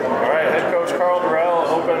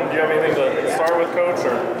with Coach?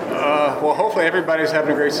 Or? Well, hopefully everybody's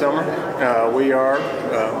having a great summer. We are.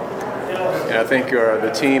 And I think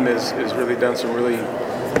the team has really done some really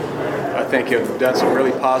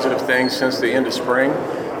positive things since the end of spring.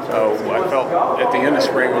 I felt at the end of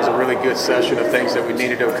spring was a really good session of things that we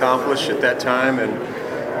needed to accomplish at that time, and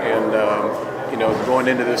going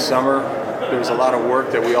into this summer, there was a lot of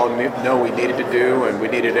work that we all know we needed to do, and we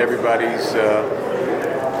needed everybody's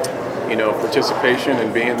participation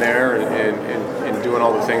and being there and doing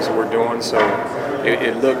all the things that we're doing. So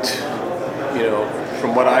it looked,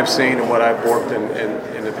 from what I've seen and what I've worked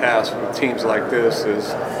in the past with teams like this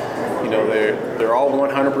is, they're all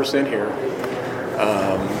 100% here.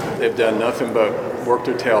 They've done nothing but work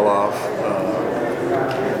their tail off.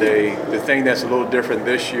 The thing that's a little different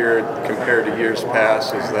this year compared to years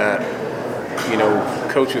past is that,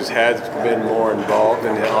 coaches had been more involved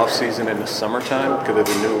in the off-season in the summertime because of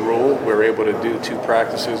the new rule. We're able to do 2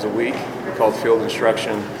 practices a week. We call field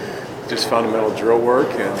instruction just fundamental drill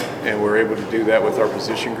work, and we're able to do that with our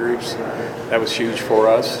position groups. That was huge for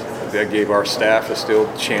us. That gave our staff still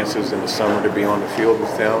chances in the summer to be on the field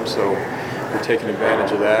with them. So we're taking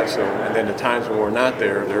advantage of that. So, and then the times when we're not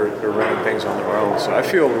there, they're running things on their own. So I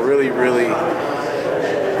feel really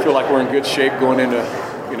feel like we're in good shape going into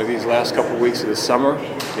these last couple of weeks of the summer.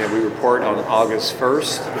 And we report on August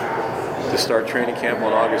 1st to start training camp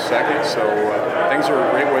on August 2nd. So things are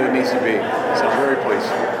right where it needs to be. So I'm very pleased.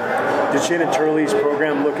 Did Shannon Turley's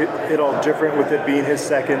program look at it all different with it being his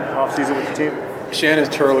second offseason with the team? Shannon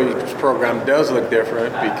Turley's program does look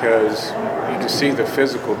different because you can see the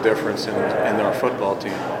physical difference in our football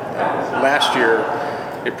team. Last year,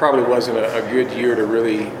 it probably wasn't a good year to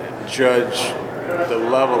really judge the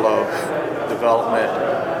level of development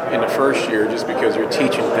in the first year, just because you're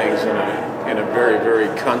teaching things in a very, very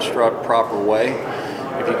construct proper way.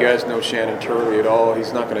 If you guys know Shannon Turley at all,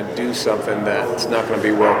 he's not going to do something that's not going to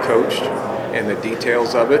be well coached in the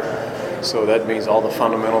details of it. So that means all the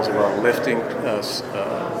fundamentals of our lifting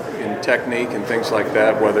in technique and things like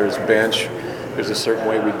that, whether it's bench, there's a certain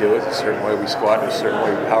way we do it, a certain way we squat, a certain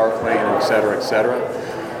way we power clean, et cetera, et cetera.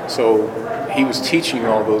 So he was teaching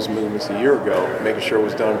all those movements a year ago, making sure it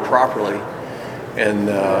was done properly. And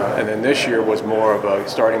then this year was more of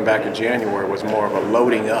starting back in January, was more of a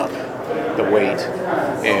loading up the weight.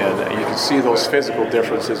 And you can see those physical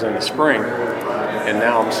differences in the spring. And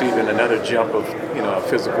now I'm seeing another jump of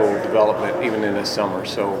physical development even in this summer.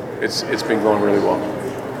 So it's been going really well.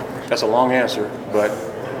 That's a long answer, but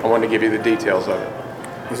I wanted to give you the details of it.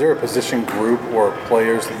 Is there a position group or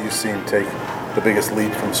players that you've seen take the biggest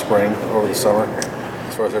leap from spring over the summer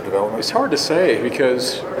as far as their development? It's hard to say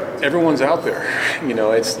because everyone's out there.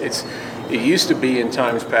 It used to be in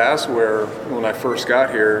times past where when I first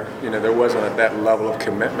got here, there wasn't that level of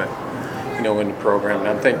commitment, in the program. And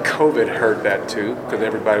I think COVID hurt that too because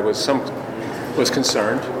everybody was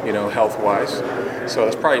concerned, health-wise. So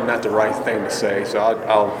that's probably not the right thing to say. So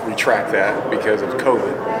I'll retract that because of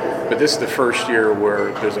COVID. But this is the first year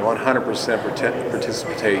where there's a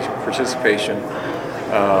 100% participation,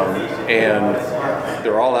 and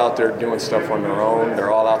they're all out there doing stuff on their own.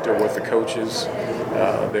 They're all out there with the coaches.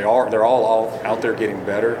 They're all out there getting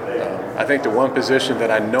better. I think the one position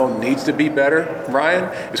that I know needs to be better, Ryan,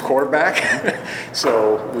 is quarterback.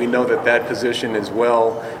 So we know that position as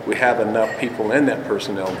well. We have enough people in that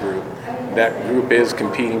personnel group. That group is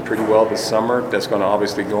competing pretty well this summer. That's going to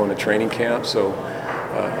obviously go into training camp. So,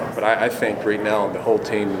 but I think right now the whole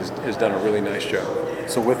team has done a really nice job.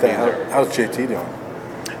 So with that, how's JT doing?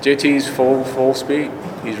 JT's full speed.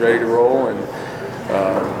 He's ready to roll, and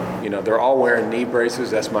they're all wearing knee braces.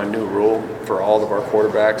 That's my new rule for all of our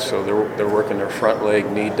quarterbacks. So they're working their front leg,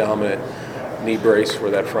 knee dominant knee brace for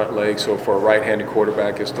that front leg. So for a right-handed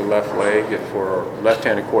quarterback, it's the left leg. And for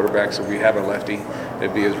left-handed quarterbacks, if we have a lefty,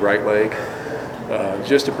 it'd be his right leg.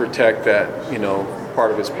 Just to protect that,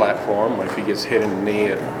 part of his platform. If he gets hit in the knee,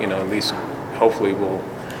 at least hopefully will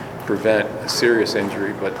prevent a serious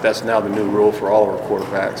injury. But that's now the new rule for all of our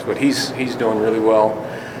quarterbacks. But he's doing really well.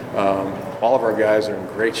 All of our guys are in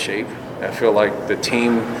great shape. I feel like the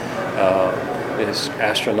team is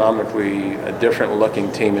astronomically a different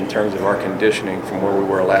looking team in terms of our conditioning from where we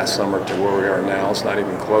were last summer to where we are now. It's not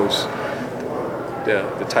even close.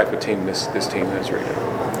 The type of team this team is right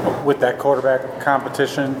now. With that quarterback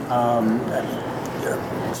competition,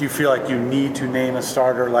 do you feel like you need to name a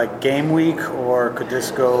starter like game week, or could this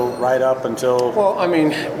go right up until? Well,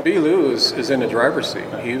 B. Lou is in the driver's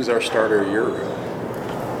seat. He was our starter a year ago.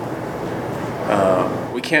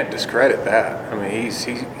 We can't discredit that.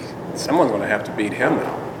 Someone's going to have to beat him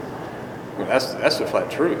now. That's the flat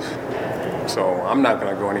truth. So I'm not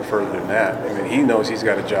going to go any further than that. He knows he's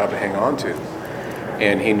got a job to hang on to.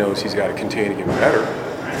 and he knows he's got to continue to get better.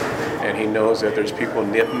 And he knows that there's people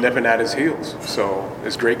nipping at his heels. So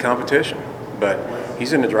it's great competition, but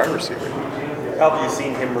he's in the driver's seat right now. How have you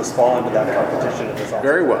seen him respond to that competition at this offseason?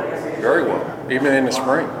 Very well, even in the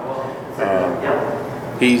spring.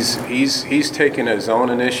 He's taken his own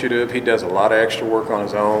initiative. He does a lot of extra work on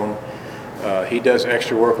his own. He does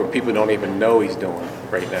extra work when people don't even know he's doing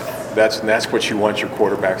right now. That's what you want your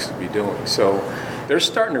quarterbacks to be doing. So they're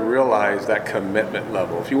starting to realize that commitment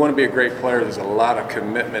level. If you want to be a great player, there's a lot of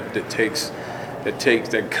commitment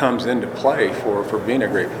that comes into play for being a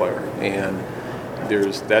great player. And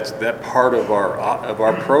that's that part of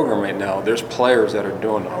our program right now. There's players that are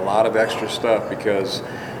doing a lot of extra stuff because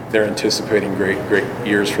they're anticipating great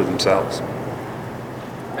years for themselves.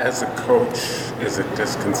 As a coach, is it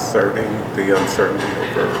disconcerting, the uncertainty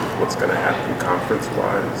over what's going to happen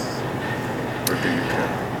conference-wise, or do you care?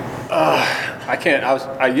 I can't.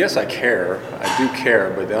 Yes, I care. I do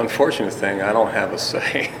care, but the unfortunate thing, I don't have a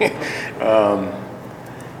say.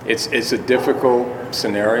 It's a difficult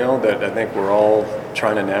scenario that I think we're all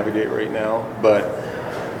trying to navigate right now. But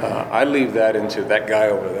I leave that into that guy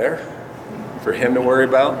over there for him to worry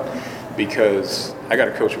about, because I got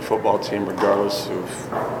to coach a football team regardless of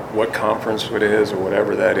what conference it is or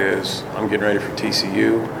whatever that is. I'm getting ready for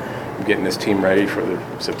TCU. I'm getting this team ready for the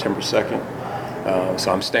September 2nd.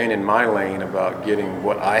 So I'm staying in my lane about getting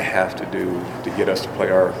what I have to do to get us to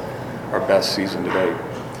play our best season to date.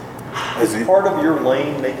 Is part of your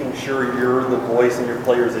lane making sure you're the voice in your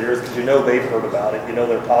players' ears? Because you know they've heard about it, you know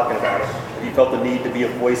they're talking about it. You felt the need to be a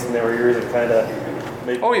voice in their ears and kind of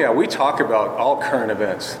maybe... Oh yeah, we talk about all current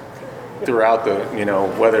events throughout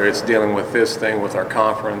whether it's dealing with this thing with our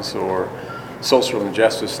conference or social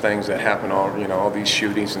injustice things that happen, all these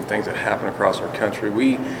shootings and things that happen across our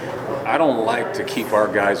country. I don't like to keep our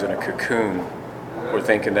guys in a cocoon. We're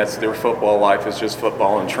thinking that's their football life is just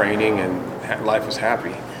football and training and life is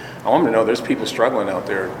happy. I want them to know there's people struggling out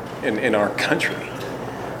there in our country.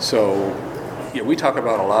 So yeah, we talk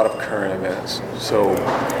about a lot of current events. So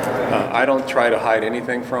I don't try to hide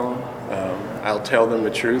anything from them. I'll tell them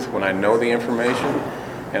the truth when I know the information,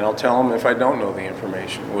 and I'll tell them if I don't know the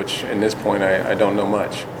information, which in this point I don't know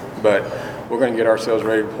much. But we're going to get ourselves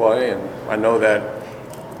ready to play, and I know that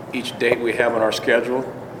each date we have on our schedule,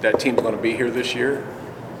 that team's going to be here this year.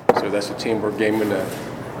 So that's the team we're gaming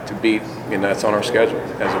to beat, and that's on our schedule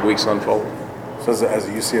as the weeks unfold. So as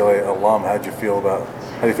a UCLA alum, how do you feel about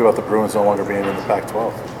the Bruins no longer being in the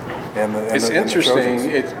Pac-12? It's interesting.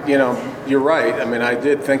 You're right. I mean, I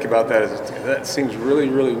did think about that. That seems really,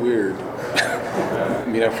 really weird.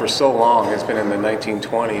 For so long, it's been in the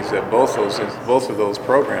 1920s that both of those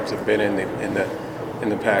programs have been in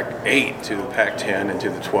the Pac-8 to the Pac-10 and to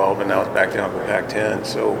the 12, and now it's back down to the Pac-10.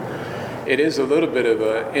 So it is a little bit of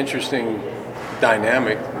an interesting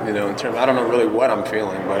dynamic, in terms. I don't know really what I'm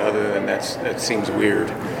feeling, but other than that seems weird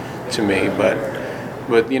to me.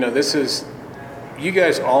 But this is. You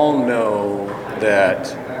guys all know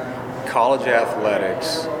that college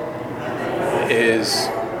athletics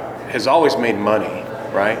has always made money,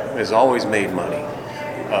 right? Has always made money,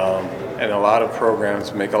 and a lot of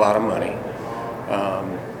programs make a lot of money.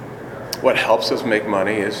 What helps us make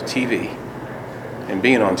money is TV and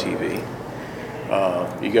being on TV.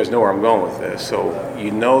 You guys know where I'm going with this, so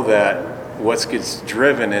you know that what gets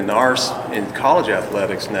driven in college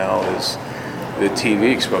athletics now is the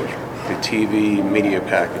TV exposure. The TV media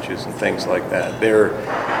packages and things like that.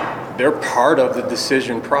 They're part of the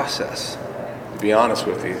decision process, to be honest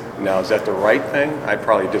with you. Now, is that the right thing? I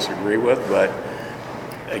probably disagree with, but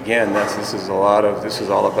again, this is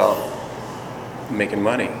all about making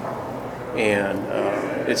money. And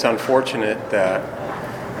it's unfortunate that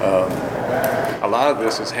a lot of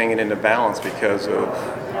this is hanging in the balance because of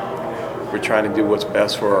we're trying to do what's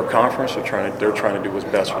best for our conference. They're trying to do what's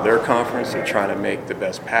best for their conference. They're trying to make the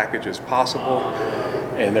best packages possible,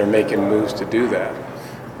 and they're making moves to do that.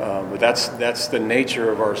 But that's the nature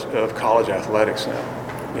of college athletics now.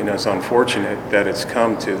 It's unfortunate that it's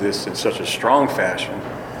come to this in such a strong fashion,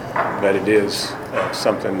 but it is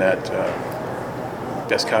something that's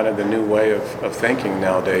kind of the new way of thinking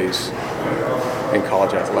nowadays in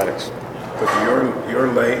college athletics. But your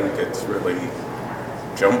lane gets really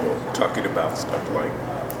jumbled, talking about stuff like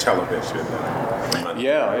television.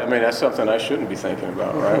 Yeah, I mean, that's something I shouldn't be thinking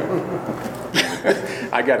about, right?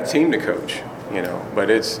 I got a team to coach, but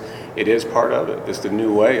it is part of it. It's the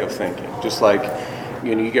new way of thinking. Just like,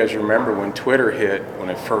 you guys remember when Twitter hit, when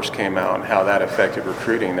it first came out, and how that affected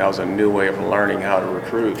recruiting. That was a new way of learning how to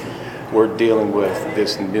recruit. We're dealing with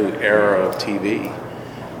this new era of TV,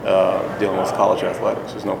 dealing with college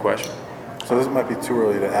athletics. There's no question. So this might be too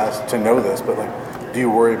early to know this, but Do you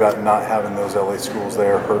worry about not having those LA schools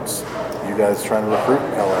there hurts you guys trying to recruit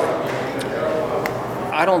in LA?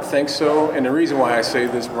 I don't think so. And the reason why I say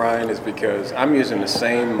this, Brian, is because I'm using the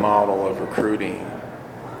same model of recruiting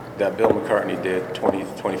that Bill McCartney did 20,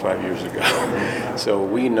 25 years ago. So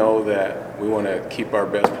we know that we want to keep our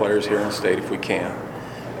best players here in the state if we can.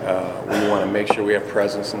 We want to make sure we have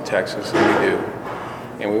presence in Texas, and we do.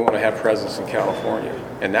 And we want to have presence in California.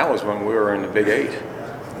 And that was when we were in the Big Eight.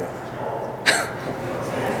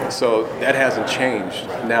 So that hasn't changed.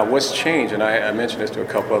 Now what's changed, and I mentioned this to a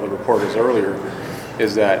couple other reporters earlier,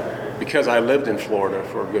 is that because I lived in Florida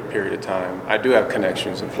for a good period of time, I do have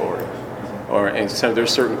connections in Florida. And so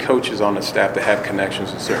there's certain coaches on the staff that have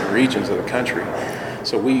connections in certain regions of the country.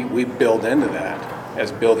 So we build into that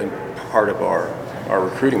as building part of our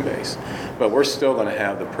recruiting base. But we're still going to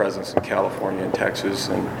have the presence in California and Texas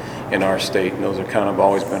and in our state, and those have kind of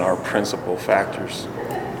always been our principal factors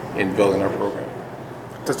in building our program.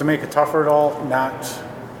 Does it make it tougher at all not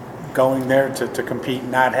going there to compete,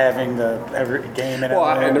 not having every game in Well,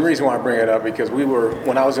 LA? and the reason why I bring it up, because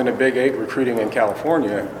when I was in the Big Eight recruiting in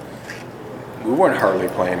California, we weren't hardly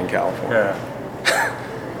playing in California.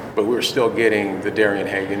 Yeah. But we were still getting the Darian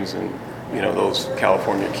Hagens and, those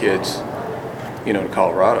California kids, to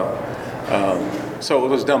Colorado. So it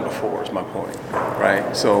was done before, is my point,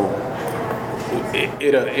 right? So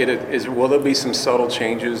will there be some subtle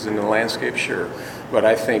changes in the landscape? Sure. But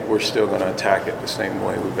I think we're still going to attack it the same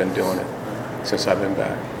way we've been doing it since I've been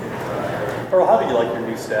back. Earl, how do you like your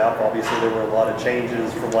new staff? Obviously, there were a lot of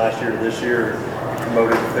changes from last year to this year. You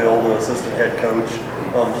promoted Phil to assistant head coach.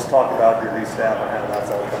 Just talk about your new staff and how that's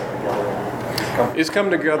all coming together. It's come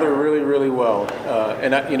together really, really well.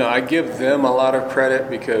 And I give them a lot of credit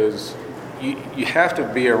because you have to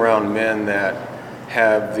be around men that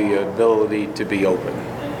have the ability to be open.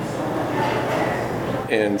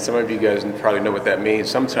 And some of you guys probably know what that means.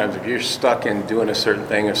 Sometimes if you're stuck in doing a certain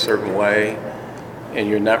thing a certain way and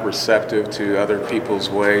you're not receptive to other people's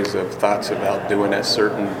ways of thoughts about doing that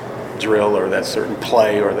certain drill or that certain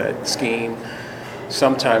play or that scheme,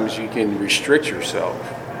 sometimes you can restrict yourself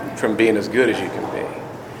from being as good as you can be.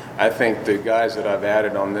 I think the guys that I've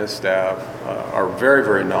added on this staff are very,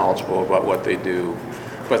 very knowledgeable about what they do,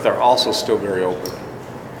 but they're also still very open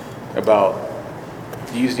about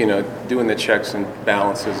doing the checks and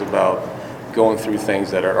balances, about going through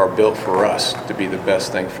things that are built for us to be the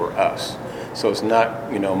best thing for us. So it's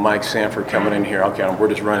not, Mike Sanford coming in here, okay, we're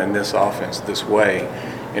just running this offense this way,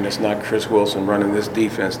 and it's not Chris Wilson running this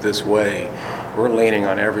defense this way. We're leaning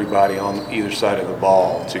on everybody on either side of the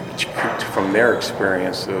ball from their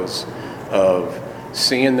experiences of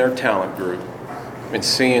seeing their talent group and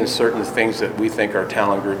seeing certain things that we think our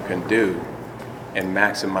talent group can do and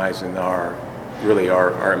maximizing our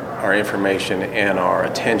information and our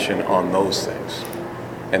attention on those things.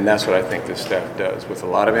 And that's what I think this staff does with a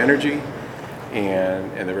lot of energy,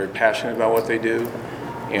 and they're very passionate about what they do,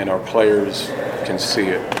 and our players can see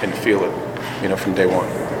it and feel it, from day one.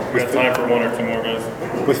 We got time for one or two more,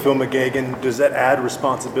 guys. With Phil McGagan, does that add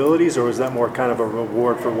responsibilities, or is that more kind of a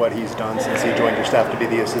reward for what he's done since he joined your staff to be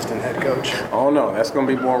the assistant head coach? Oh no, that's going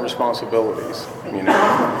to be more responsibilities.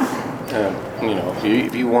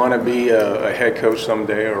 If you want to be a head coach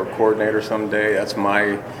someday or a coordinator someday, that's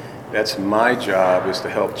my job, is to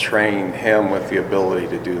help train him with the ability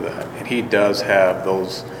to do that. And he does have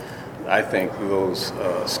those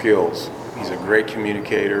skills. He's a great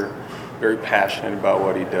communicator, very passionate about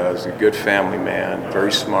what he does, a good family man,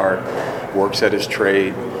 very smart, works at his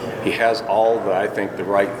trade. He has all the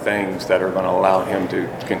right things that are going to allow him to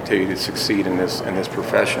continue to succeed in this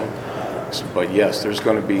profession. But yes, there's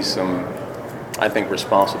going to be some,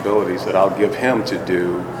 responsibilities that I'll give him to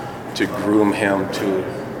do to groom him to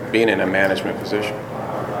being in a management position.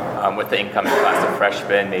 With the incoming class of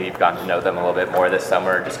freshmen, maybe you've gotten to know them a little bit more this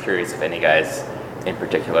summer. Just curious if any guys in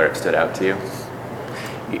particular have stood out to you.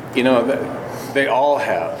 They all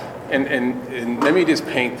have. And let me just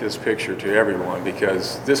paint this picture to everyone,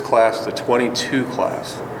 because this class, the 22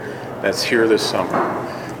 class that's here this summer,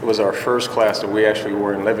 it was our first class that we actually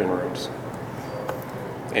were in living rooms.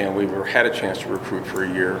 And we had a chance to recruit for a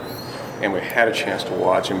year, and we had a chance to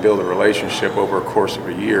watch and build a relationship over a course of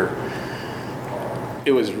a year.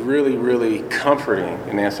 It was really, really comforting,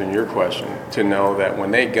 in answering your question, to know that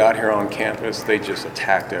when they got here on campus, they just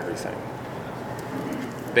attacked everything.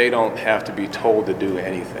 They don't have to be told to do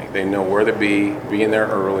anything. They know where to be, being there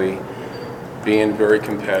early, being very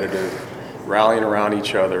competitive, rallying around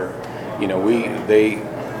each other.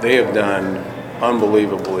 They have done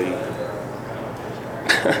unbelievably.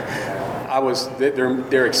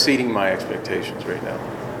 They're exceeding my expectations right now.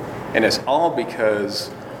 And it's all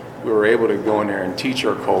because we were able to go in there and teach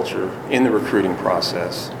our culture in the recruiting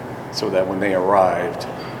process so that when they arrived,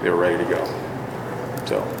 they were ready to go.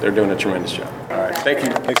 So they're doing a tremendous job. All right, thank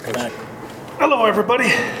you. Thanks, Coach. Hello, everybody.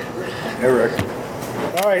 Hey, Rick.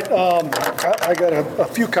 All right, I got a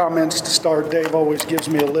few comments to start. Dave always gives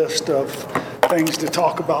me a list of things to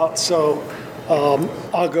talk about, so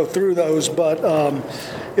I'll go through those. But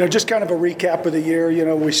just kind of a recap of the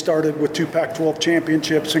year. We started with 2 Pac-12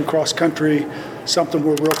 championships in cross country, something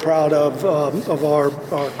we're real proud of our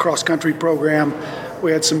cross country program.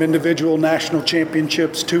 We had some individual national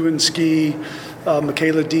championships, 2 in ski.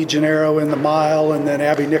 Michaela DeGennaro in the mile, and then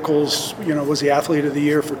Abby Nichols, was the athlete of the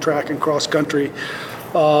year for track and cross country.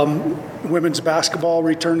 Women's basketball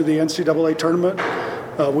returned to the NCAA tournament.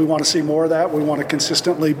 We want to see more of that. We want to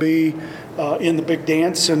consistently be in the big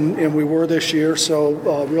dance, and we were this year,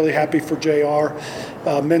 so really happy for JR.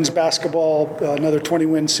 Men's basketball, another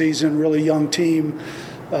 20-win season, really young team.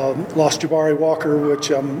 Lost Jabari Walker, which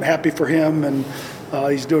I'm happy for him, and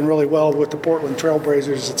he's doing really well with the Portland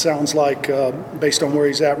Trailblazers, it sounds like, based on where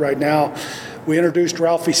he's at right now. We introduced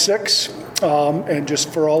Ralphie Six, and just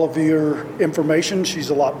for all of your information, she's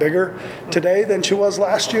a lot bigger today than she was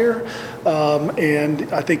last year.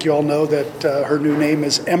 And I think you all know that her new name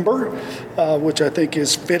is Ember, which I think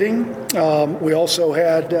is fitting. We also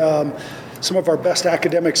had some of our best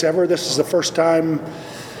academics ever. This is the first time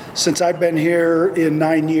since I've been here in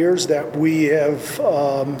 9 years that we have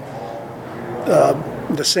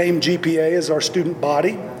the same GPA as our student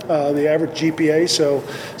body, the average GPA, so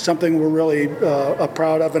something we're really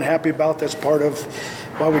proud of and happy about. That's part of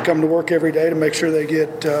why we come to work every day, to make sure they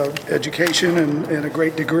get education and a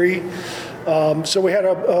great degree. So we had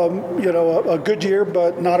a good year,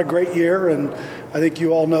 but not a great year, and I think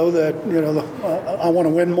you all know that I want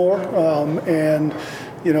to win more, and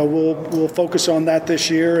we'll focus on that this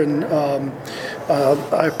year. And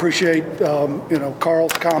I appreciate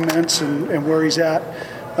Carl's comments and where he's at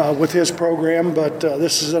with his program, but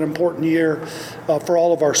this is an important year for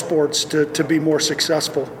all of our sports to be more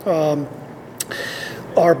successful.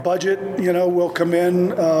 Our budget, will come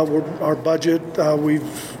in. Our budget,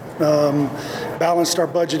 we've balanced our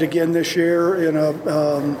budget again this year in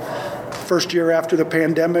a first year after the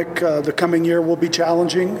pandemic. The coming year will be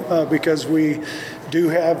challenging because we do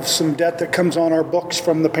have some debt that comes on our books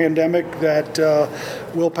from the pandemic that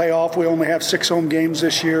will pay off. We only have 6 home games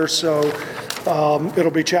this year, so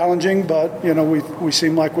it'll be challenging, but we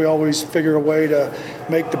seem like we always figure a way to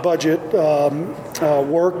make the budget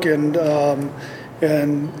work,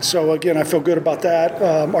 and so again, I feel good about that.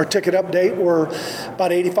 Our ticket update, we're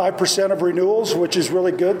about 85% of renewals, which is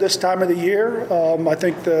really good this time of the year. I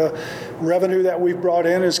think the revenue that we've brought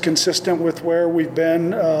in is consistent with where we've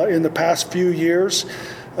been in the past few years.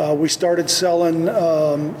 We started selling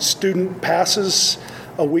student passes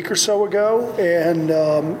a week or so ago, and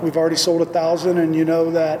we've already sold 1,000, and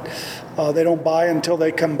that they don't buy until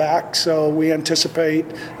they come back. So we anticipate,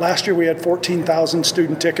 last year we had 14,000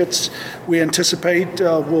 student tickets. We anticipate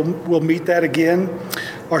we'll meet that again.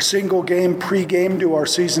 Our single game pregame to our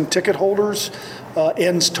season ticket holders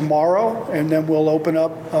ends tomorrow, and then we'll open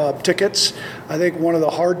up tickets. I think one of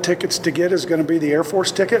the hard tickets to get is going to be the Air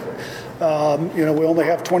Force ticket. We only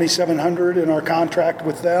have 2,700 in our contract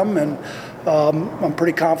with them, and I'm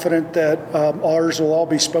pretty confident that ours will all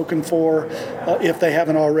be spoken for if they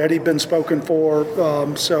haven't already been spoken for.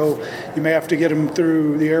 So you may have to get them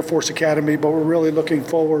through the Air Force Academy, but we're really looking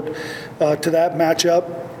forward to that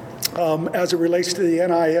matchup. As it relates to the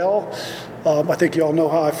NIL, I think you all know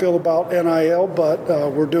how I feel about NIL, but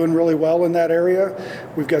we're doing really well in that area.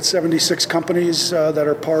 We've got 76 companies that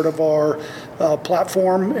are part of our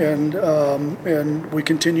platform, and we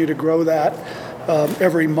continue to grow that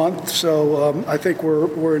every month. So I think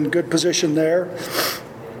we're in good position there.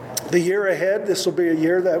 The year ahead, this will be a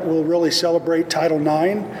year that will really celebrate Title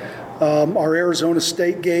IX. Our Arizona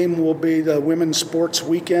State game will be the Women's Sports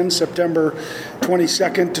Weekend, September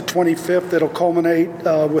 22nd to 25th. It'll culminate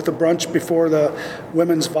with a brunch before the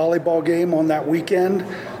women's volleyball game on that weekend.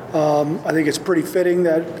 I think it's pretty fitting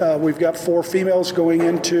that we've got 4 females going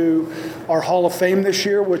into our Hall of Fame this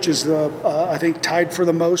year, which is I think tied for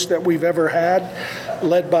the most that we've ever had,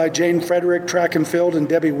 led by Jane Frederick, track and field, and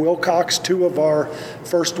Debbie Wilcox, 2 of our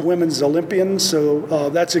first women's Olympians. So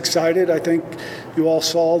that's excited. I think you all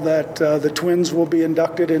saw that the twins will be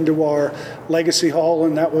inducted into our Legacy Hall,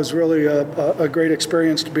 and that was really a great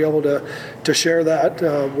experience to be able to share that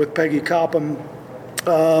with Peggy Copham.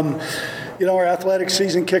 Our athletic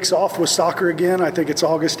season kicks off with soccer again. I think it's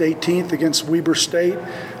August 18th against Weber State.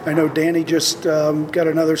 I know Danny just got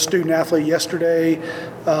another student athlete yesterday,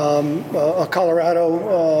 a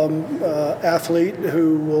Colorado athlete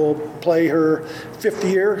who will play her 5th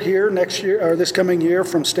year here next year, or this coming year,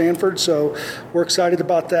 from Stanford. So we're excited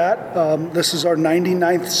about that. This is our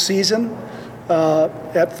 99th season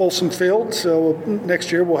at Folsom Field. So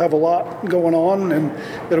next year we'll have a lot going on, and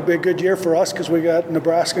it'll be a good year for us because we got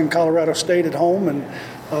Nebraska and Colorado State at home, and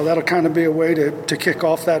that'll kind of be a way to kick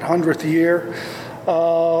off that 100th year.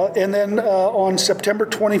 And then on September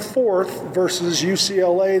 24th versus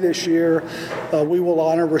UCLA this year, we will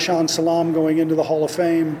honor Rashaan Salam going into the Hall of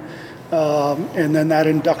Fame. And then that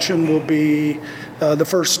induction will be the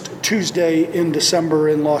first Tuesday in December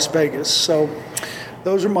in Las Vegas. So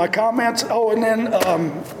those are my comments. Oh, and then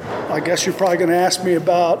I guess you're probably going to ask me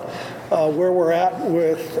about where we're at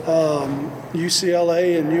with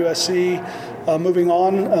UCLA and USC moving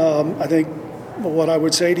on. I think what I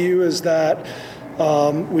would say to you is that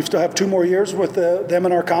we still have 2 more years with them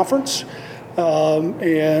in our conference.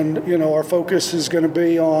 And, you know, our focus is going to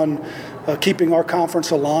be on keeping our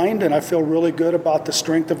conference aligned. And I feel really good about the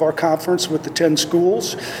strength of our conference with the 10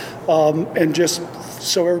 schools. And just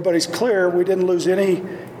so everybody's clear, we didn't lose any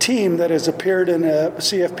team that has appeared in a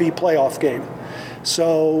CFP playoff game.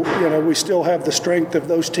 So, you know, we still have the strength of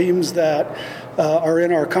those teams that are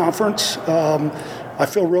in our conference. I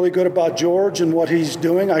feel really good about George and what he's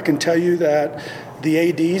doing. I can tell you that the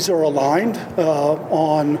ADs are aligned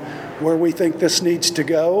on where we think this needs to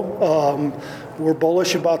go. We're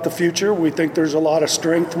bullish about the future. We think there's a lot of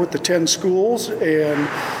strength with the 10 schools, and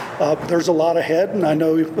there's a lot ahead. And I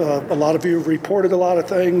know a lot of you have reported a lot of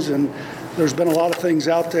things, and there's been a lot of things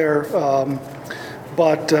out there.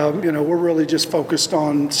 But you know, we're really just focused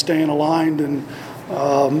on staying aligned and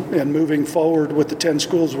moving forward with the 10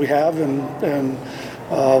 schools we have. And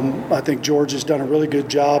I think George has done a really good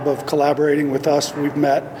job of collaborating with us. We've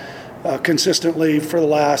met consistently for the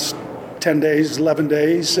last 10 days, 11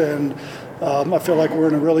 days, and I feel like we're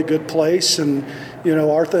in a really good place. And, you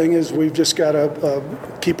know, our thing is we've just got to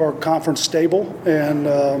keep our conference stable, and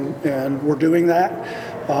we're doing that.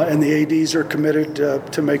 And the ADs are committed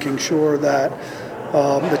to making sure that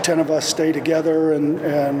the 10 of us stay together,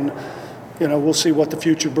 and you know, we'll see what the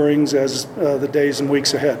future brings as the days and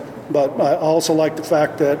weeks ahead. But I also like the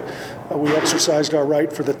fact that we exercised our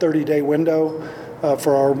right for the 30-day window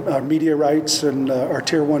for our media rights and our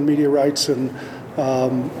Tier 1 media rights. And,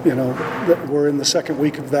 you know, we're in the second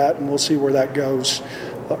week of that, and we'll see where that goes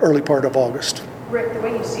early part of August. Rick, the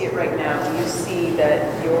way you see it right now, do you see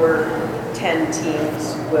that your 10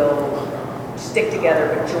 teams will stick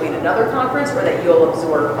together but join another conference, or that you'll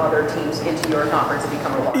absorb other teams into your conference and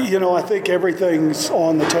become a large? You know, I think everything's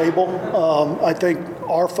on the table. I think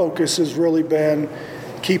our focus has really been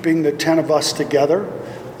keeping the 10 of us together.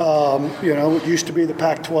 You know, it used to be the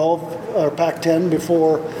Pac-12 or Pac-10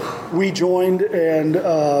 before we joined and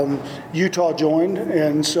Utah joined.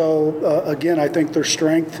 And so, again, I think there's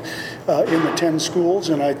strength in the 10 schools,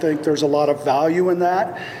 and I think there's a lot of value in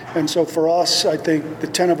that. And so for us, I think the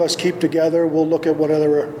 10 of us keep together. We'll look at what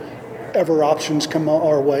other options come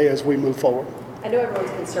our way as we move forward. I know everyone's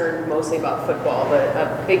concerned mostly about football, but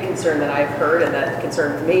a big concern that I've heard and that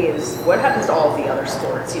concerns me is what happens to all of the other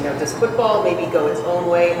sports. You know, does football maybe go its own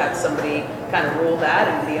way, have somebody kind of rule that,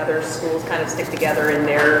 and the other schools kind of stick together in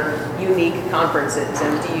their unique conferences?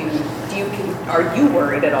 And are you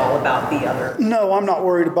worried at all about the other? No, I'm not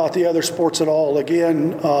worried about the other sports at all.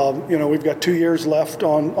 Again, you know, we've got 2 years left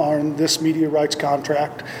on this media rights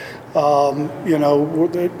contract. You know,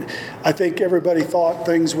 I think everybody thought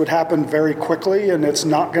things would happen very quickly, and it's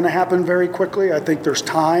not going to happen very quickly. I think there's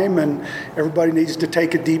time, and everybody needs to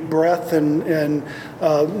take a deep breath, and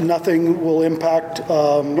nothing will impact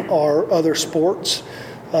our other sports.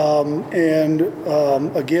 Again,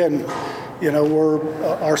 you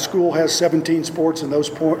know, our school has 17 sports, and those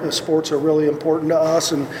sports are really important to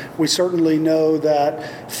us. And we certainly know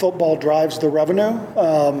that football drives the revenue,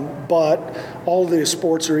 but all of these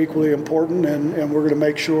sports are equally important, and we're going to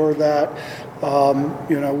make sure that,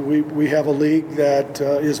 you know, we have a league that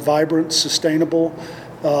is vibrant, sustainable,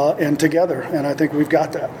 and together. And I think we've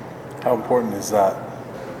got that. How important is that?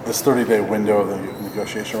 This 30-day window of the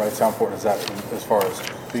negotiation rights, how important is that as far as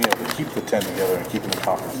being able to keep the 10 together and keeping the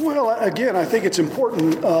conference? Well, again, I think it's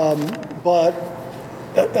important, but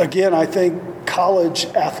again, I think college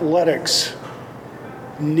athletics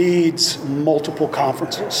needs multiple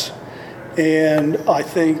conferences. And I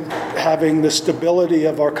think having the stability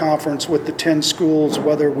of our conference with the 10 schools,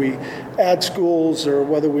 whether we add schools or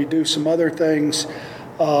whether we do some other things,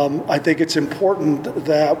 I think it's important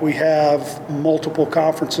that we have multiple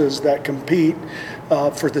conferences that compete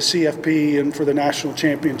for the CFP and for the national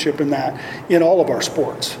championship in all of our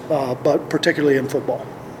sports, but particularly in football.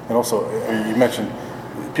 And also, you mentioned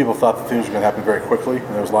people thought that things were going to happen very quickly, and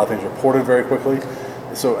there was a lot of things reported very quickly.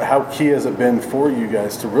 So how key has it been for you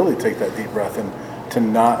guys to really take that deep breath and to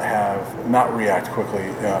not react quickly?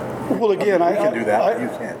 Well, again, we can do that, but you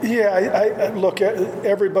can't. Yeah, look,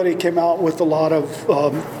 everybody came out with a lot of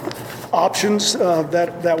options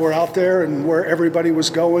that were out there and where everybody was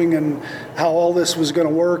going and how all this was going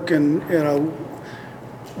to work. And,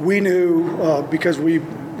 we knew because we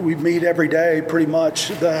meet every day pretty much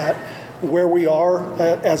that where we are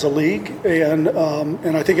as a league. And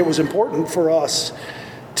I think it was important for us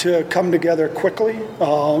to come together quickly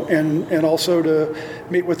and also to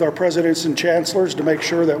meet with our presidents and chancellors to make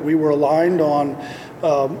sure that we were aligned on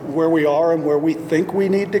where we are and where we think we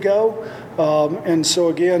need to go. And so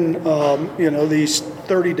again, these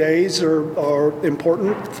 30 days are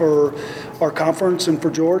important for our conference and for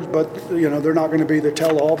George, but they're not going to be the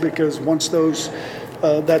tell-all, because once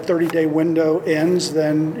that 30-day window ends,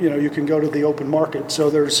 then you can go to the open market. So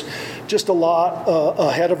there's just a lot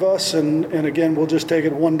ahead of us, and again, we'll just take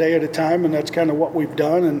it one day at a time, and that's kind of what we've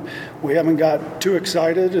done. And we haven't got too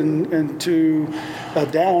excited and too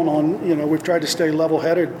down on. We've tried to stay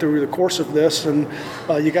level-headed through the course of this, and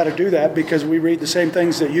you got to do that because we read the same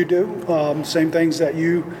things that you do, same things that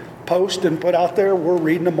you post and put out there. We're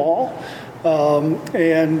reading them all. I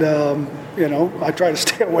try to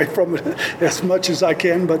stay away from it as much as I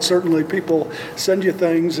can, but certainly people send you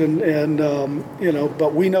things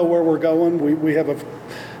but we know where we're going. We have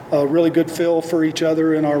a really good feel for each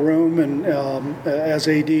other in our room and as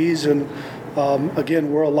ADs, and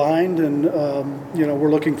again, we're aligned, and we're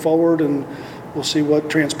looking forward, and we'll see what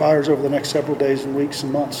transpires over the next several days and weeks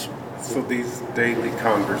and months. So these daily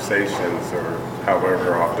conversations, or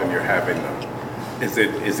however often you're having them, is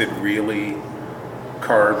it really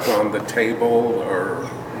cards on the table, or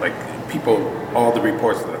like all the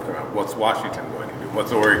reports that have come out? What's Washington going to do?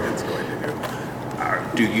 What's Oregon's going to do?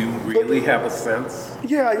 Do you really have a sense?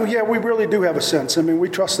 Yeah, we really do have a sense. I mean, we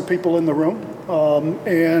trust the people in the room,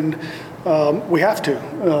 and we have to,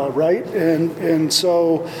 right? And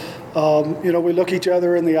so, we look each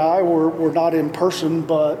other in the eye. We're not in person,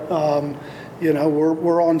 but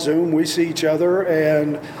we're on Zoom. We see each other,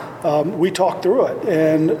 and we talk through it.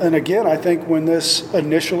 And again, I think when this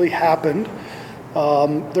initially happened,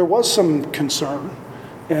 there was some concern,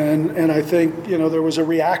 and I think there was a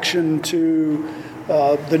reaction to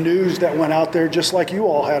the news that went out there, just like you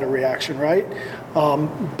all had a reaction, right?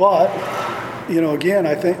 But again,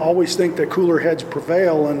 I always think that cooler heads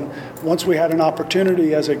prevail, and once we had an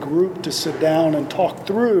opportunity as a group to sit down and talk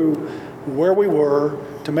through where we were,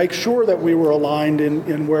 to make sure that we were aligned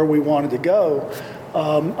in where we wanted to go,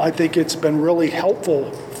 I think it's been really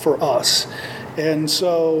helpful for us. And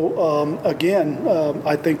so, again,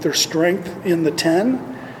 I think there's strength in the 10,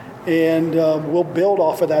 and we'll build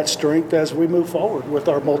off of that strength as we move forward with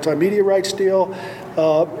our multimedia rights deal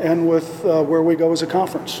and with where we go as a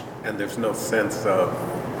conference. And there's no sense of,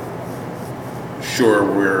 sure,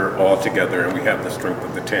 we're all together and we have the strength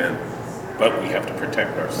of the 10, but we have to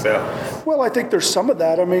protect ourselves. Well, I think there's some of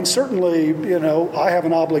that. I mean, certainly, I have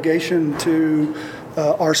an obligation to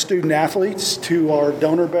our student athletes, to our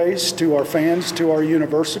donor base, to our fans, to our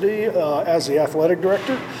university as the athletic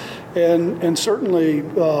director. And certainly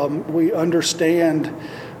we understand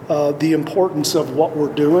the importance of what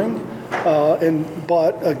we're doing.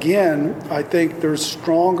 But again, I think there's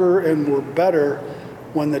stronger and we're better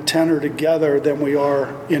when the 10 are together than we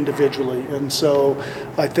are individually. And so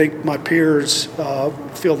I think my peers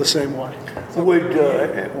feel the same way.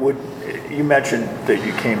 Would you mentioned that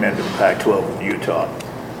you came into the Pac-12 with Utah.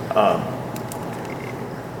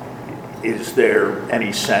 Is there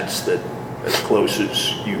any sense that, as close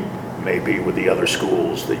as you may be with the other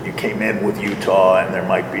schools, that you came in with Utah and there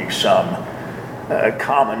might be some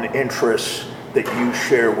common interests that you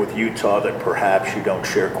share with Utah that perhaps you don't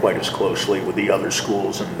share quite as closely with the other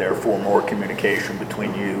schools, and therefore more communication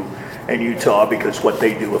between you and Utah because what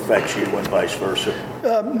they do affects you and vice versa?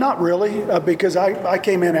 Not really, because I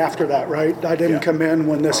came in after that, right? I didn't come in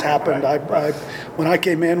when this happened. Right. When I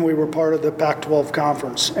came in, we were part of the Pac-12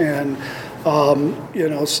 conference, and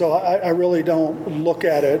so I really don't look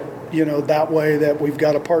at it, that way, that we've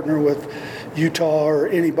got to partner with Utah or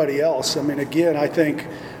anybody else. I mean, again, I think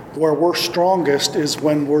where we're strongest is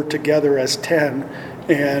when we're together as 10,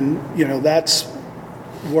 and that's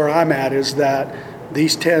where I'm at, is that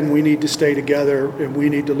these 10, we need to stay together, and we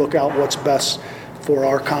need to look out what's best for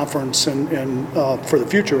our conference and for the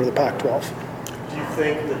future of the Pac-12. Do you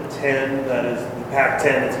think the 10, that is the Pac-10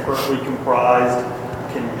 that's currently comprised,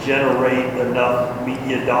 can generate enough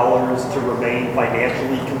media dollars to remain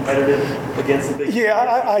financially competitive against the big? Yeah,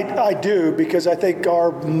 I do, because I think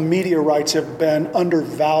our media rights have been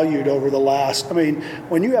undervalued over the last, I mean,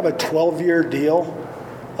 when you have a 12-year deal,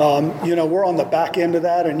 we're on the back end of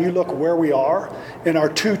that, and you look where we are, and our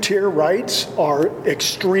two-tier rights are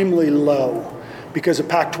extremely low because of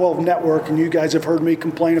Pac-12 network, and you guys have heard me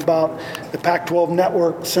complain about the Pac-12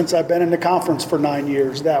 network since I've been in the conference for 9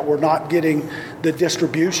 years, that we're not getting the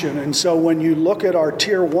distribution. And so when you look at our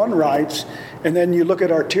tier 1 rights and then you look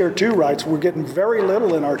at our tier 2 rights, we're getting very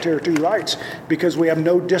little in our tier 2 rights because we have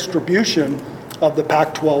no distribution of the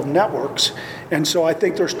Pac-12 networks. And so I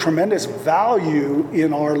think there's tremendous value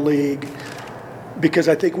in our league because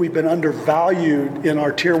I think we've been undervalued in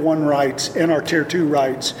our tier 1 rights and our tier 2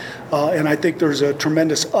 rights. And I think there's a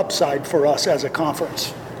tremendous upside for us as a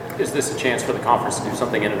conference. Is this a chance for the conference to do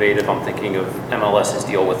something innovative? I'm thinking of MLS's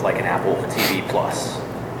deal with like an Apple TV Plus.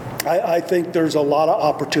 I think there's a lot of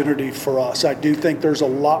opportunity for us. I do think there's a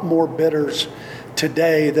lot more bidders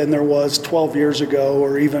today than there was 12 years ago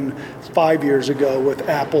or even 5 years ago with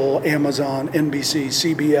Apple, Amazon, NBC,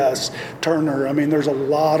 CBS, Turner. I mean, there's a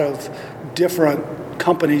lot of different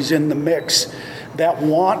companies in the mix that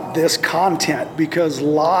want this content because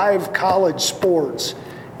live college sports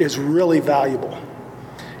is really valuable.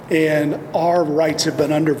 And our rights have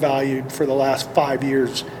been undervalued for the last 5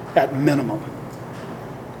 years at minimum.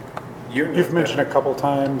 You've mentioned a couple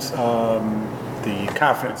times the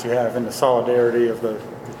confidence you have in the solidarity of the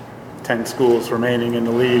 10 schools remaining in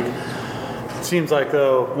the league. It seems like,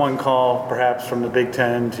 though, one call perhaps from the Big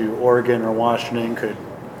Ten to Oregon or Washington could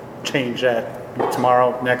change that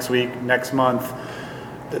tomorrow, next week, next month.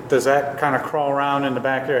 Does that kind of crawl around in the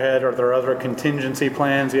back of your head? Are there other contingency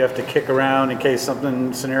plans you have to kick around in case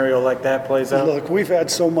scenario like that plays out? Look, we've had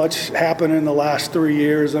so much happen in the last 3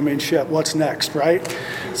 years. I mean, shit, what's next, right?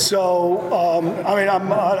 So,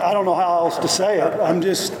 I don't know how else to say it. I'm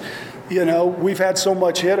just, we've had so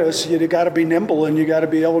much hit us. You got to be nimble and you got to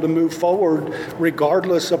be able to move forward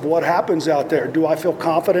regardless of what happens out there. Do I feel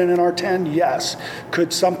confident in our 10? Yes.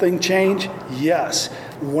 Could something change? Yes.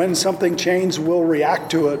 When something changes, we'll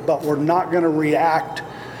react to it, but we're not going to react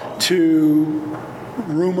to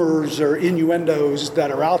rumors or innuendos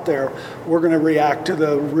that are out there. We're going to react to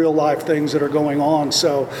the real life things that are going on.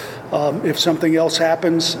 So if something else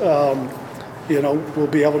happens, we'll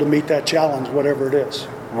be able to meet that challenge, whatever it is.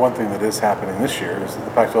 One thing that is happening this year is that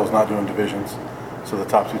the Pac-12 is not doing divisions, so the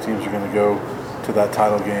top 2 teams are going to go to that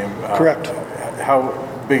title game. Correct. How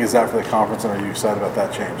big is that for the conference, and are you excited about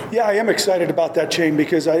that change? Yeah, I am excited about that change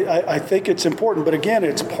because I think it's important. But again,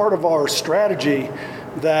 it's part of our strategy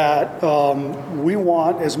that we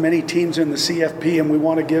want as many teams in the CFP, and we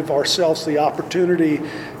want to give ourselves the opportunity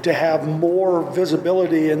to have more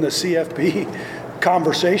visibility in the CFP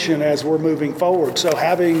conversation as we're moving forward. So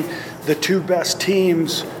having the 2 best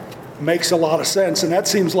teams makes a lot of sense, and that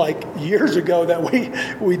seems like years ago that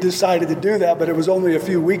we decided to do that, but it was only a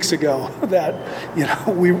few weeks ago that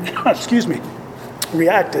we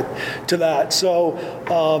reacted to that. So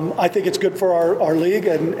I think it's good for our league,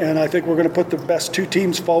 and I think we're going to put the best 2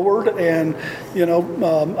 teams forward. And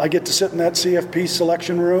I get to sit in that CFP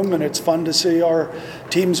selection room, and it's fun to see our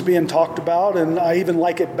teams being talked about. And I even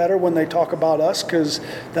like it better when they talk about us because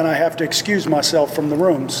then I have to excuse myself from the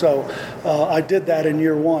room. So I did that in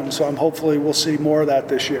year 1. So hopefully we'll see more of that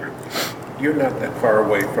this year. You're not that far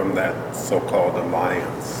away from that so-called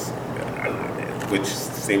alliance, which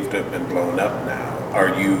seems to have been blown up now.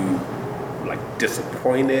 Are you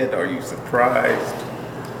disappointed? Are you surprised?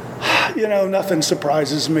 Nothing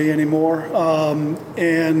surprises me anymore.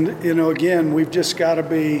 Again, we've just got to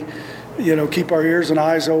be, keep our ears and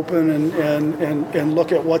eyes open and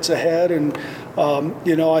look at what's ahead. And,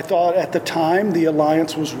 I thought at the time the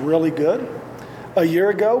alliance was really good a year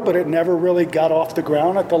ago, but it never really got off the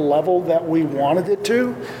ground at the level that we wanted it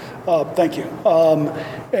to. Thank you.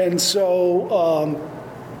 And so,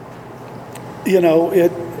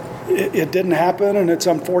 it didn't happen, and it's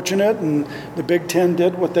unfortunate. And the Big Ten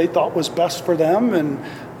did what they thought was best for them, and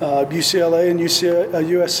UCLA and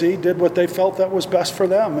USC did what they felt that was best for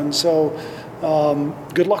them. And so,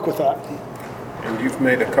 good luck with that. And you've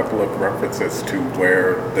made a couple of references to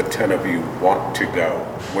where the 10 of you want to go.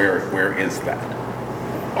 Where is that?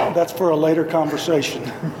 That's for a later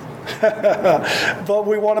conversation. But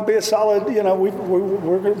we want to be a solid,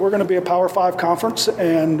 we're going to be a Power 5 conference,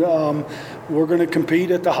 and we're going to compete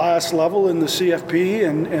at the highest level in the CFP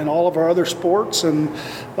and all of our other sports. And,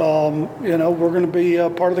 we're going to be a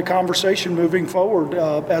part of the conversation moving forward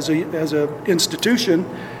as a institution,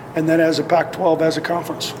 and then as a Pac-12 as a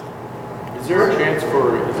conference. Is there a chance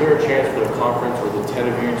for the conference or the 10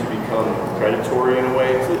 of you to become predatory in a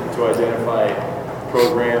way to identify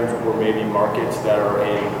programs or maybe markets that are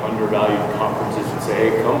in undervalued conferences and say,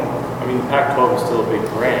 hey, come. I mean, the Pac-12 is still a big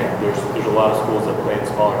brand. There's a lot of schools that play in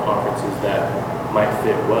smaller conferences that might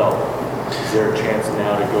fit well. Is there a chance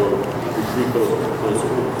now to go recruit those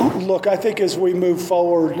schools? Look, I think as we move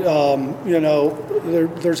forward,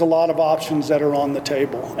 there's a lot of options that are on the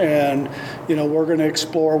table. And, we're going to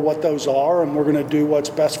explore what those are, and we're going to do what's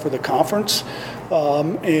best for the conference. Our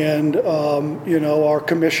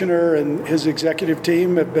commissioner and his executive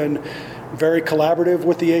team have been very collaborative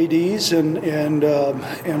with the ADs, and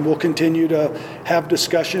we'll continue to have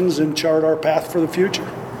discussions and chart our path for the future.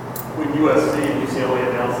 When USC and UCLA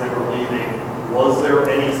announced they were leaving, was there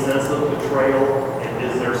any sense of betrayal, and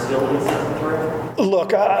is there still any sense of betrayal?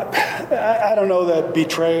 Look, I don't know that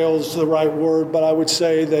betrayal is the right word, but I would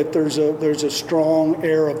say that there's a strong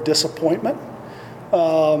air of disappointment.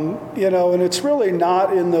 And it's really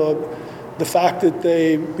not in the fact that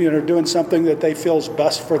they, are doing something that they feel is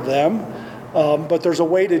best for them, but there's a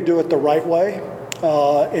way to do it the right way,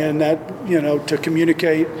 and that, to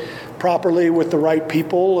communicate properly with the right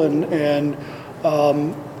people, and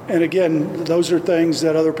again, those are things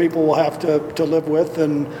that other people will have to live with,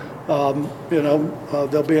 and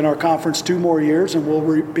they'll be in our conference 2 more years, and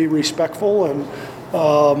we'll be respectful, and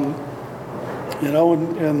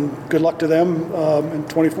and good luck to them in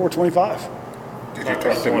 24, 25. Did you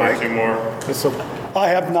talk to Mike? 2 more. I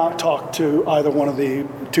have not talked to either one of the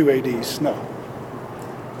 2 ADs, no.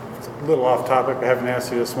 A little off topic, I haven't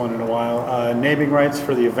asked you this one in a while. Naming rights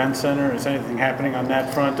for the event center, is anything happening on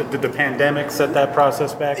that front? Did the pandemic set that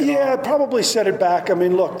process back? Yeah, it probably set it back. I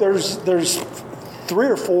mean, look, there's 3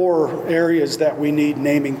 or 4 areas that we need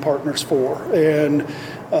naming partners for, and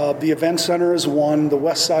the event center is 1. The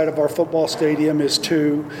west side of our football stadium is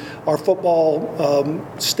 2. Our football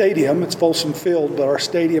stadium, it's Folsom Field, but our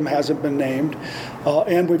stadium hasn't been named.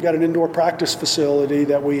 And we've got an indoor practice facility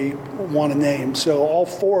that we want to name. So all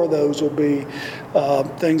 4 of those will be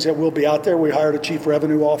things that will be out there. We hired a chief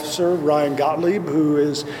revenue officer, Ryan Gottlieb, who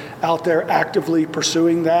is out there actively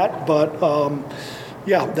pursuing that. But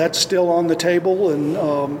yeah, that's still on the table,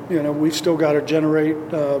 and we've still got to generate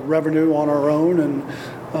revenue on our own, and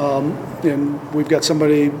we've got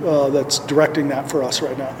somebody that's directing that for us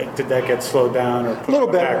right now. Did that get slowed down or put a little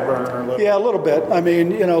on the bit? Back burner? Yeah, a little bit. I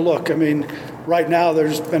mean, right now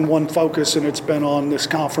there's been one focus, and it's been on this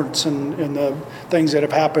conference and the things that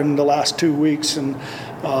have happened the last 2 weeks, and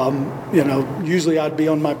usually I'd be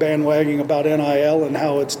on my bandwagon about NIL and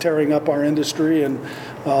how it's tearing up our industry and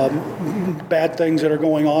bad things that are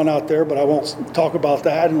going on out there, but I won't talk about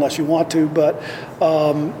that unless you want to. But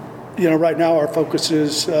right now our focus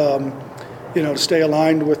is to stay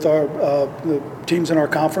aligned with the teams in our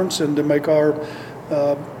conference and to make our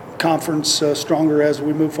conference stronger as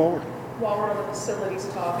we move forward. While we're on the facilities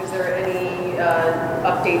talk, is there any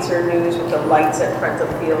updates or news with the lights at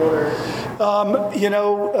Prentup Field?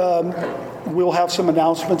 We'll have some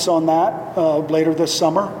announcements on that later this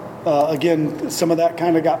summer. Again, some of that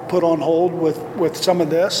kind of got put on hold with some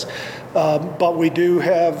of this, but we do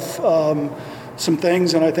have some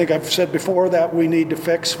things, and I think I've said before, that we need to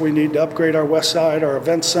fix. We need to upgrade our west side, our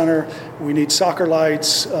event center. We need soccer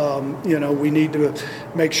lights. We need to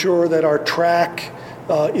make sure that our track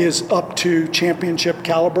is up to championship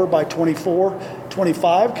caliber by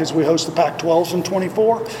 24-25, because we host the Pac-12s in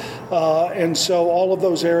 24. And so all of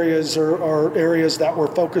those areas are areas that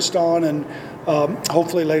we're focused on, and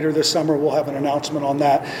hopefully later this summer we'll have an announcement on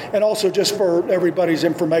that. And also, just for everybody's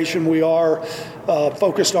information, we are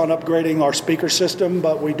focused on upgrading our speaker system,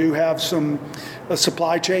 but we do have some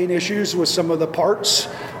supply chain issues with some of the parts,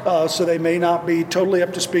 so they may not be totally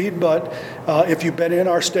up to speed. But if you've been in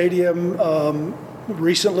our stadium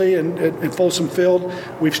recently in Folsom Field,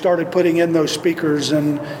 we've started putting in those speakers,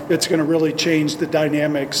 and it's going to really change the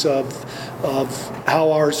dynamics of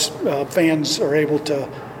how our fans are able to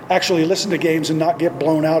actually listen to games and not get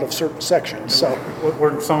blown out of certain sections. So,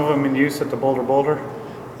 were some of them in use at the Boulder?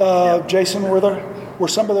 Jason, were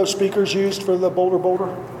some of those speakers used for the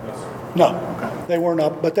Boulder? No, okay. They weren't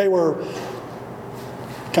up, but they were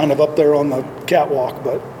kind of up there on the catwalk,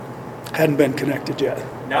 but hadn't been connected yet.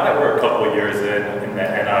 Now that we're a couple of years in the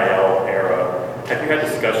NIL era, have you had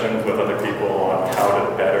discussions with other people on how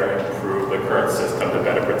to better improve the current system to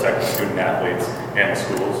better protect the student athletes and the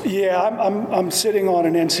schools? Yeah, I'm sitting on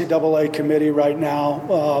an NCAA committee right now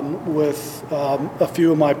with a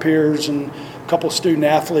few of my peers and a couple of student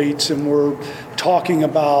athletes, and we're talking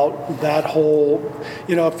about that whole,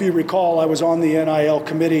 if you recall, I was on the NIL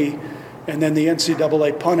committee and then the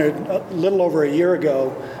NCAA punted a little over a year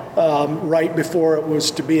ago, right before it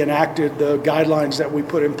was to be enacted, the guidelines that we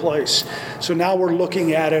put in place. So now we're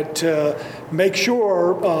looking at it to make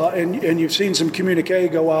sure, and you've seen some communique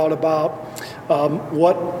go out about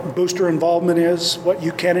what booster involvement is, what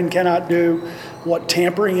you can and cannot do, what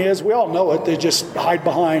tampering is. We all know it. They just hide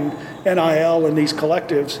behind NIL and these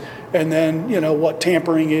collectives. And then, what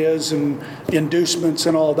tampering is and inducements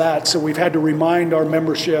and all that. So we've had to remind our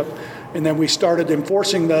membership. And then we started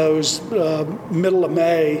enforcing those middle of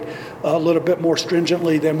May a little bit more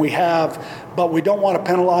stringently than we have. But we don't want to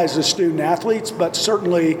penalize the student athletes, but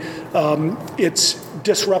certainly it's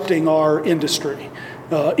disrupting our industry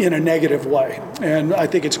in a negative way. And I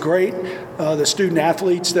think it's great. The student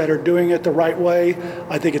athletes that are doing it the right way,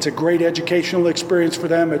 I think it's a great educational experience for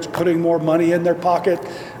them. It's putting more money in their pocket.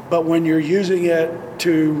 But when you're using it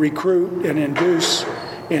to recruit and induce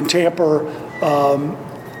and tamper,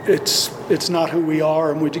 it's not who we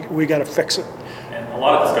are, and we got to fix it. And a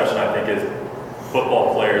lot of discussion, I think, is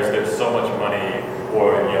football players. There's so much money,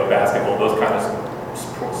 or basketball, those kind of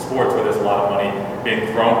sports where there's a lot of money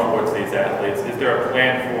being thrown towards these athletes. Is there a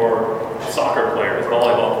plan for soccer players,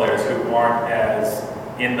 volleyball players who aren't as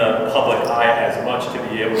in the public eye as much to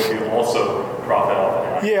be able to also profit off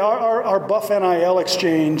of it? Yeah, our Buff NIL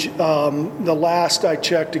exchange, the last I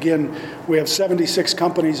checked, again, we have 76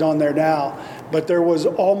 companies on there now, but there was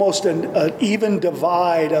almost an even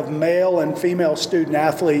divide of male and female student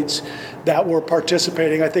athletes that were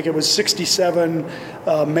participating. I think it was 67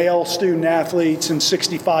 male student athletes and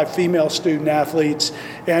 65 female student athletes.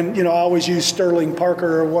 And, I always use Sterling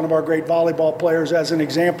Parker, one of our great volleyball players, as an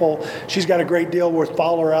example. She's got a great deal with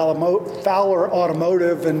Fowler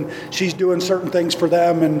Automotive, and she's doing certain things for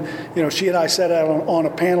them. And, she and I sat out on a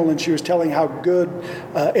panel, and she was telling how good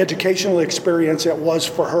educational experience it was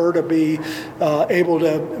for her to be able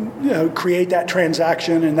to create that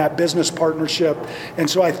transaction and that business partnership. And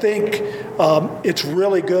so I think it's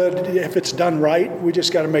really good if it's done right. We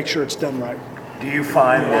just got to make sure it's done right. Do you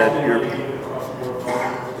find that you're...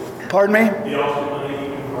 Pardon me?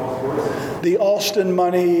 The Alston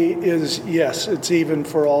money is, yes, it's even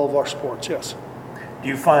for all of our sports, yes. Do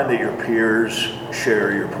you find that your peers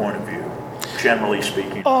share your point of view, generally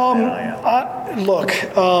speaking?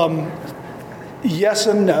 Yes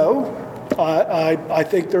and no. I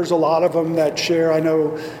think there's a lot of them that share. I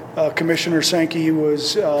know Commissioner Sankey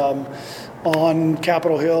was on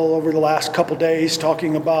Capitol Hill over the last couple days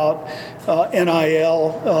talking about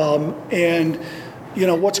NIL and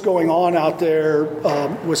what's going on out there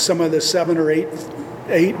with some of the 7 or 8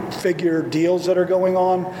 figure deals that are going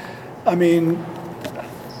on. I mean,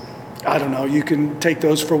 I don't know, you can take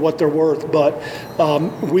those for what they're worth, but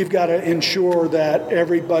we've got to ensure that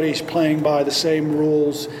everybody's playing by the same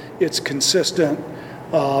rules. It's consistent,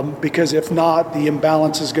 because if not, the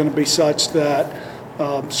imbalance is going to be such that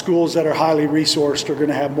schools that are highly resourced are going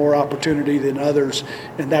to have more opportunity than others,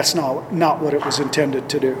 and that's not what it was intended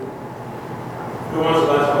to do. Who wants the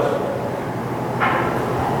last question?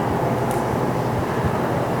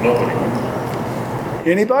 Nobody.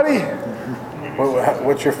 Anybody?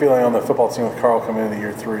 What's your feeling on the football team with Carl coming into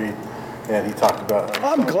year 3? And he talked about...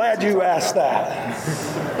 I'm glad you asked that.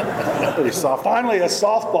 Pretty soft. Finally, a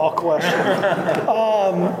softball question.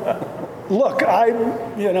 Look,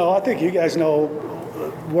 I think you guys know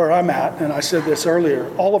where I'm at, and I said this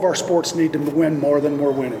earlier. All of our sports need to win more than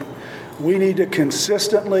we're winning. We need to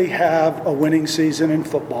consistently have a winning season in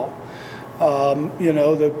football.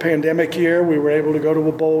 The pandemic year, we were able to go to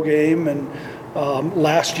a bowl game, and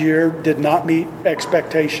last year did not meet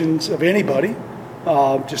expectations of anybody,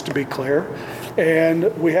 just to be clear.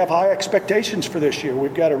 And we have high expectations for this year.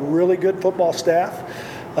 We've got a really good football staff.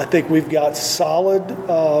 I think we've got solid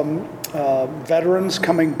veterans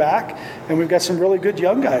coming back, and we've got some really good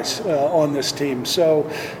young guys on this team. So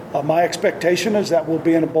my expectation is that we'll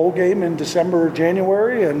be in a bowl game in December or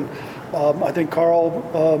January, and I think Carl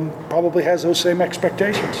probably has those same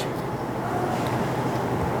expectations.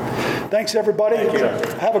 Thanks, everybody.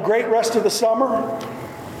 Have a great rest of the summer,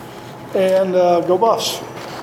 and go Buffs.